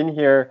hasn't been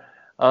here,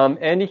 and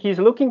he's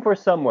looking for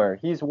somewhere.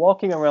 He's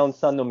walking around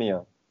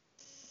Sannomiya.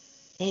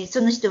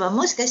 その人は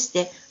もしかし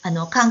て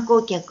観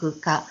光客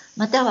か、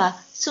または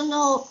そ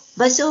の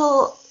場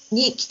所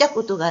に来た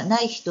ことが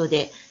ない人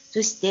で、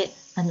そして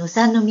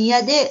三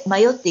宮で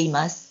迷ってい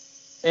ます。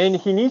And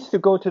he needs to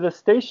go to the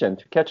station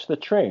to catch the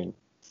train.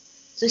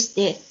 そし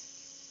て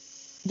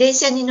電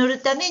車に乗る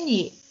ため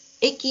に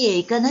駅へ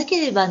行かな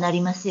ければなり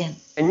ません。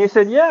And you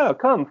said, yeah,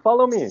 come,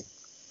 follow me.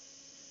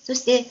 そ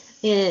し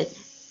て、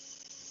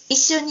一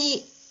緒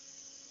に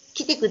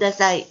来てくだ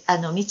さい。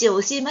道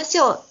を教えまし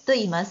ょうと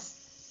言います。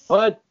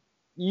But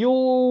you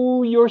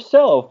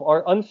yourself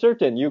are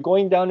uncertain. You're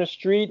going down a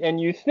street and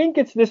you think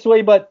it's this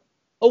way, but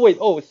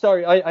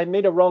sorry, I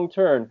made a wrong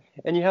turn.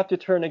 And you have to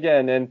turn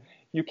again. And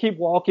you keep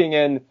walking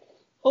and,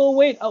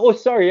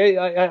 sorry,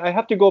 I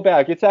have to go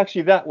back. It's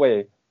actually that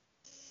way.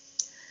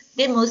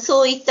 でも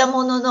そういった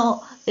もの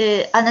の、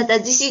あなた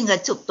自身が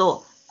ちょっ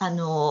と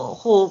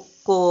方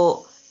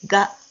向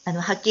が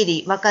はっき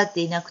り分かって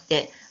いなく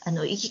て、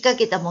行きか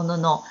けたもの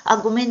の、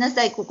ごめんな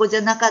さい、ここじ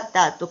ゃなかっ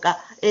たとか、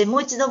も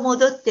う一度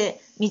戻っ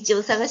て道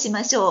を探し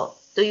ましょ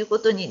うというこ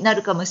とにな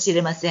るかもし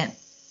れません。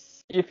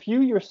If you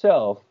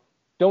yourself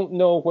don't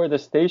know where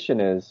the station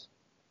is,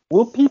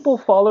 will people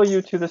follow you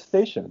to the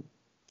station?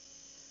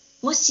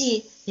 も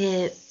し、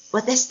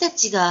私た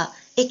ちが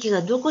駅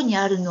がどこに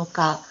あるの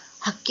か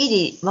はっき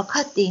り分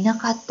かっていな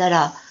かった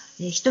ら、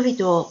人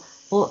々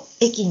を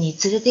駅に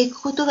連れて行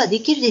くことが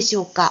できるでし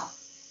ょうか。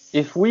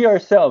If we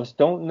ourselves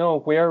don't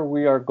know where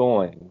we are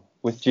going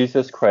with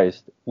Jesus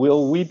Christ,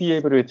 will we be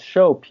able to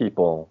show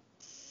people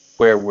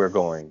where we're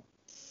going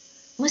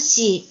も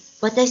し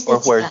私 or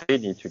たち where が they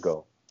need to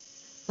go?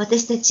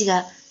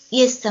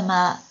 イエス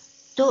様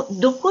と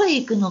どこへ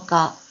行くの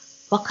か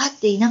分かっ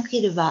ていな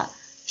ければ、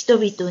人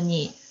々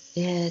に、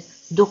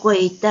どこ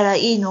へ行ったら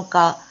いいの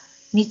か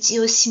道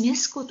を示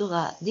すこと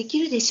がで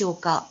きるでしょう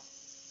か。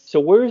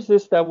 So where is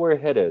this that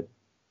we're headed?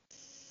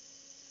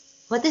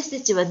 私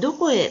たちはど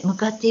こへ向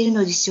かっている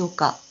のでしょう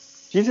か。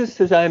 Jesus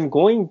says, I am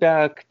going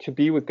back to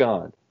be with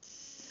God.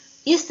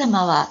 イエス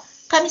様は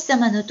神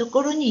様のと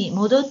ころに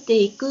戻って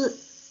いく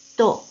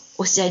と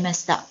おっしゃいま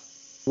した。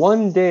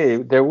One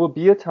day there will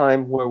be a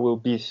time where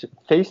we'll be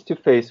face to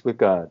face with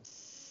God.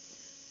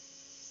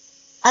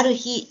 ある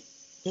日、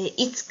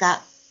いつ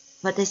か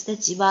私た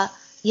ちは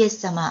イエ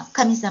ス様、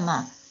神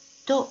様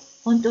と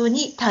本当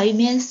に対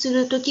面す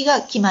る時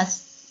が来ま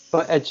す。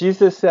But as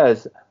Jesus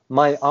says,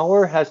 my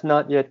hour has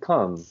not yet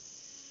come.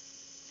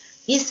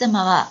 イエス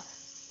様は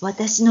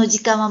私の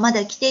時間はま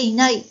だ来てい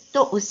ない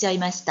とおっしゃい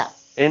ました。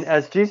And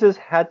as Jesus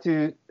had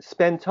to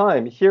spend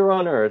time here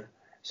on earth,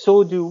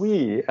 so do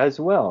we as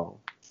well.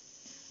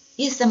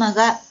 イエス様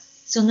が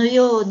その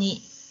よう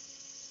に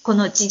こ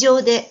の地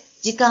上で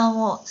時間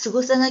を過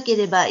ごさなけ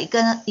ればい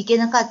け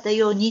なかった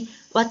ように、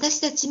私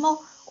たちも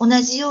同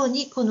じよう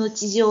にこの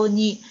地上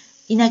に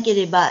いなけ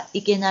れば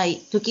いけない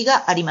時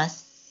がありま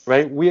す。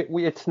Right?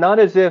 It's not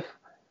as if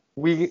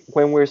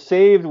when we're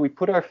saved, we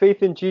put our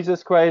faith in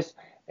Jesus Christ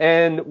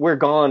and we're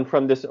gone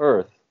from this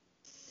earth.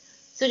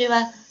 それ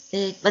は、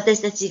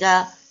私たち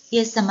がイ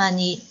エス様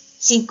に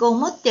信仰を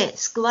持って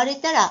救われ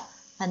たら、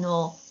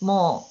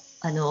も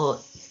う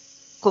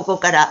ここ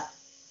から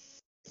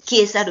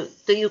消え去る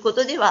というこ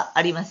とでは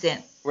ありませ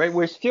ん。right?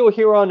 We're still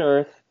here on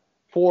earth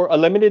for a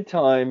limited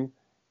time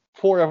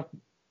for a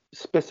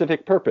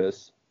specific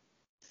purpose.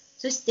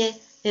 そして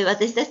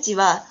私たち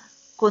は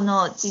こ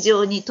の地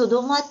上にと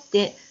どまっ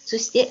て、そ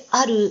して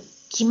ある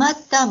決まっ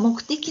た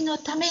目的の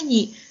ため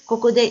にこ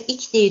こで生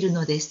きている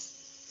ので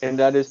す。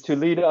And that is to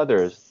lead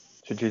others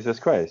to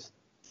Jesus Christ.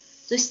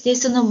 そして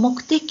その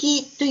目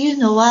的という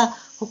のは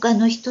他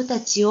の人た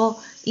ちを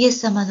イエス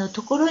様の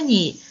ところ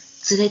に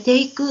連れて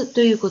行く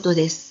ということ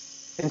で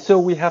す。And so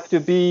we have to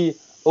be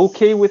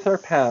okay with our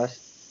past,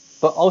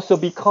 but also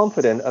be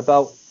confident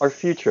about our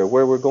future,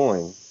 where we're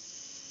going.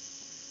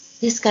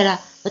 ですから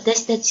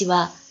私たち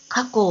は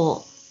過去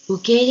を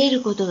受け入れ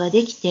ることが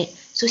できて、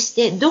そし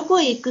てど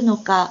こへ行くの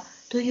か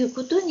という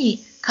こと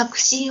に確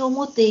信を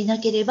持っていな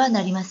ければ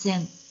なりませ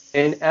ん。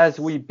And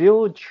as we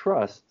build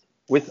trust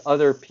with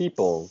other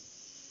people,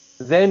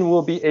 then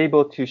we'll be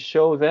able to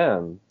show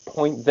them,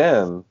 point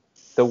them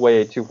the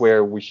way to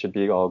where we should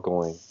be all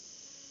going.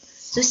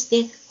 そし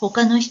て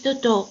他の人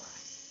と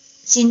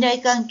信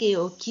頼関係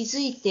を築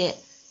いて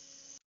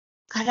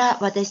から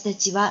私た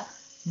ちは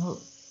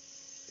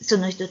そ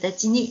の人た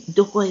ちに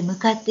どこへ向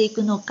かってい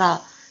くの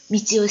か道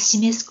を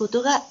示すこ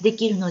とがで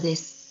きるので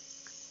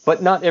す。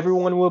But not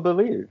everyone will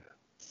believe.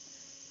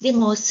 で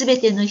もすべ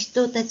ての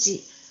人た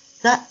ち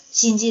が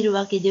信じる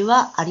わけで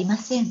はありま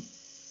せん。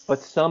But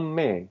some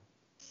may.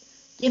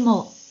 で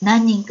も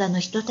何人かの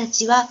人た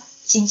ちは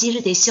信じ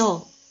るでし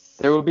ょ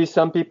う。There will be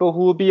some people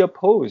who will be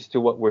opposed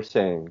to what we're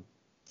saying.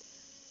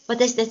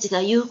 私たち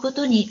が言うこ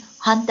とに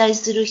反対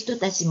する人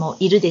たちも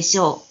いるでし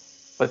ょ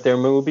う。But there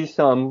will be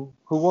some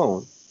who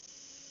won't.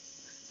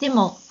 で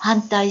も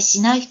反対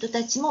しない人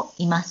たちも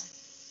いま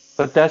す。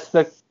But that's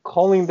the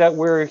calling that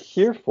we're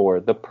here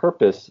for, the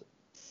purpose.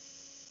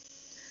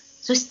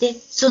 そして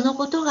その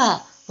こと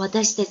が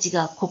私たち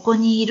がここ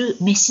にいる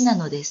飯な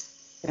ので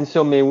す。And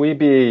so may we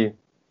be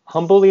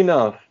humble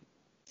enough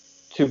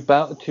to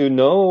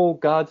know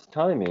God's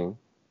timing.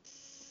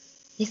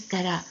 です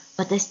から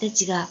私た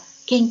ちが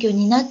謙虚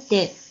になっ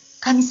て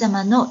神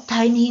様の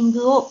タイミン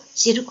グを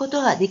知るこ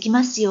とができ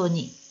ますよう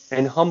に。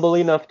And humble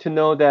enough to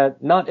know that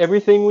not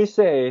everything we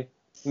say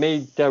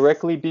may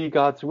directly be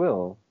God's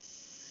will.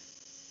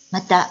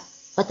 また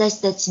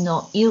私たち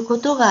の言うこ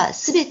とが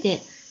すべ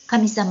て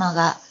神様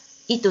が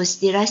意図し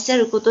ていらっしゃ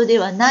ることで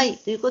はない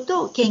というこ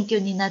とを謙虚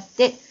になっ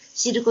て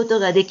知ること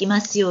ができま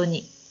すよう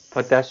に。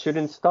But that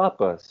shouldn't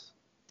stop us.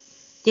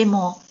 で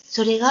も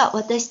それが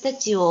私た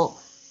ちを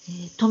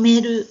止め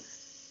る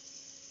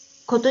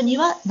ことに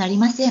はなり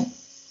ません。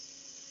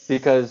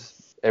Because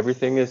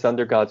everything is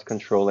under God's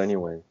control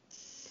anyway.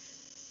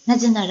 な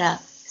ぜなら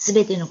す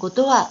べてのこ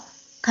とは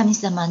神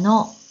様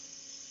の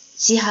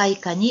支配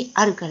下に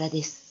あるから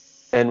です。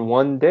And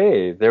one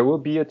day there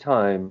will be a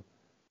time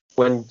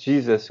when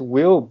Jesus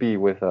will be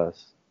with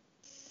us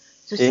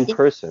そ in して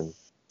person.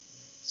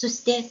 そ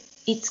して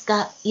いつ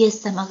かイエ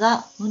ス様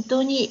が本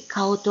当に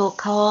顔と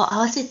顔を合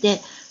わせ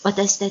て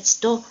私たち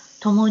と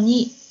共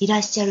にいら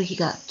っしゃる日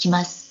が来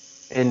ま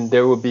す。And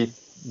there will be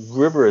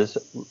rivers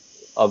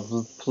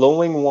of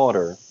flowing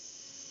water.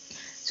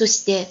 そ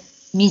して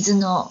水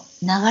の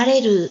流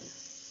れる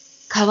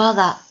川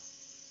が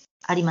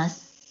ありま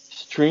す。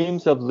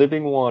Streams of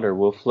living water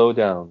will flow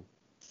down.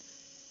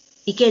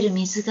 生ける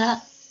水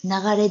が流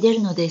れ出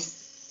るので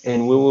す。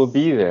And we will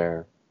be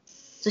there.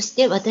 そし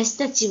て私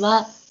たち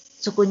は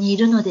そこにい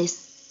るので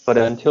す。But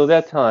until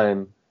that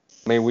time,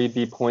 may we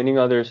be pointing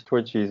others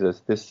toward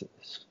Jesus, this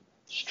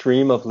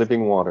stream of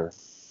living water.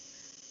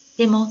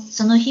 でも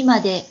その日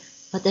まで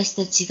私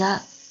たち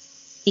が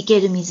生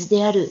ける水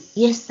である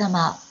イエス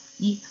様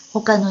に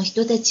他の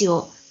人たち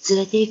を連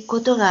れて行くこ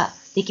とが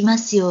できま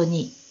すよう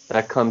に。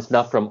That comes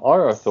not from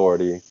our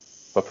authority,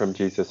 but from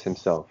Jesus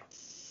himself.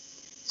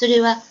 それ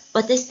は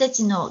私た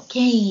ちの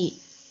権威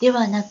で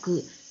はな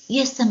く、イ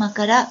エス様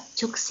から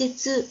直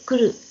接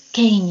来る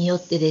権威によ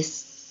ってで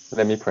す。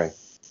Let me pray.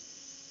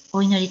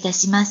 お祈りいた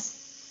します。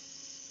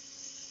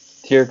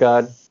Dear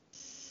God,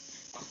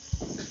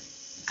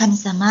 神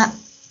様、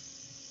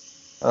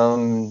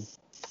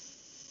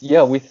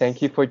we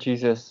thank you for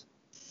Jesus,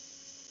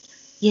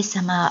 イエス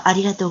様あ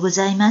りがとうご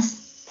ざいま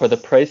す。 for the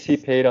price he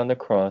paid on the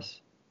cross.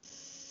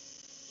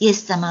 イエ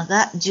ス様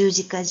が十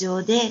字架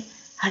上で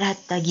払っ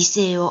た犠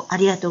牲をあ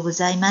りがとうご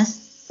ざいま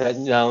す。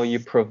That now you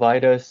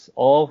provide us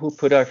all who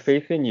put our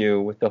faith in you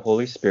with the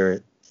Holy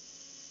Spirit.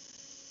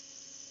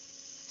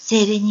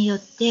 聖霊によっ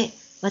て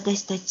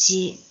私た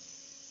ち、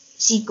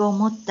信仰を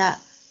持った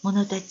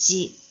者た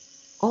ち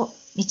を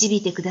導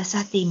いてくだ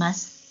さっていま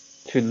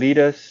す。To lead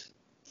us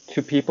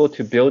to people,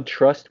 to build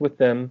trust with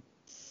them.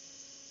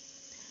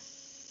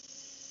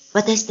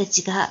 私た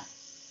ちが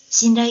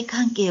信頼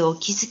関係を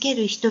築け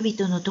る人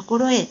々のとこ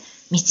ろへ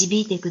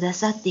導いてくだ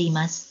さってい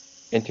ます。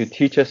And to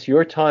teach us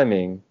your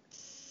timing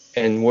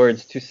and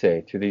words to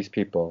say to these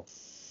people.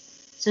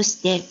 そ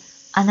して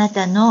あな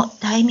たの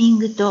タイミン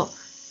グと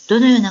ど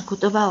のような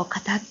言葉を語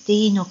って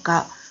いいの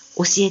か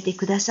教えて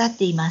くださっ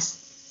ていま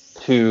す。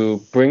To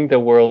bring the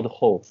world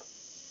hope.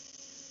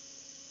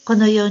 こ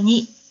のよう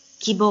に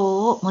希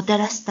望をもた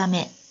らすた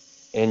め、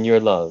And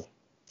your love.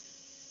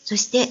 そ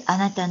してあ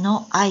なた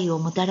の愛を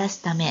もたら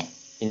すため、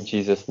In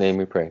Jesus' name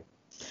we pray.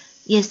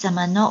 イエス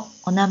様の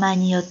お名前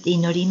によって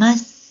祈りま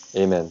す。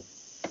Amen.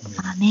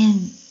 アーメ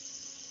ン。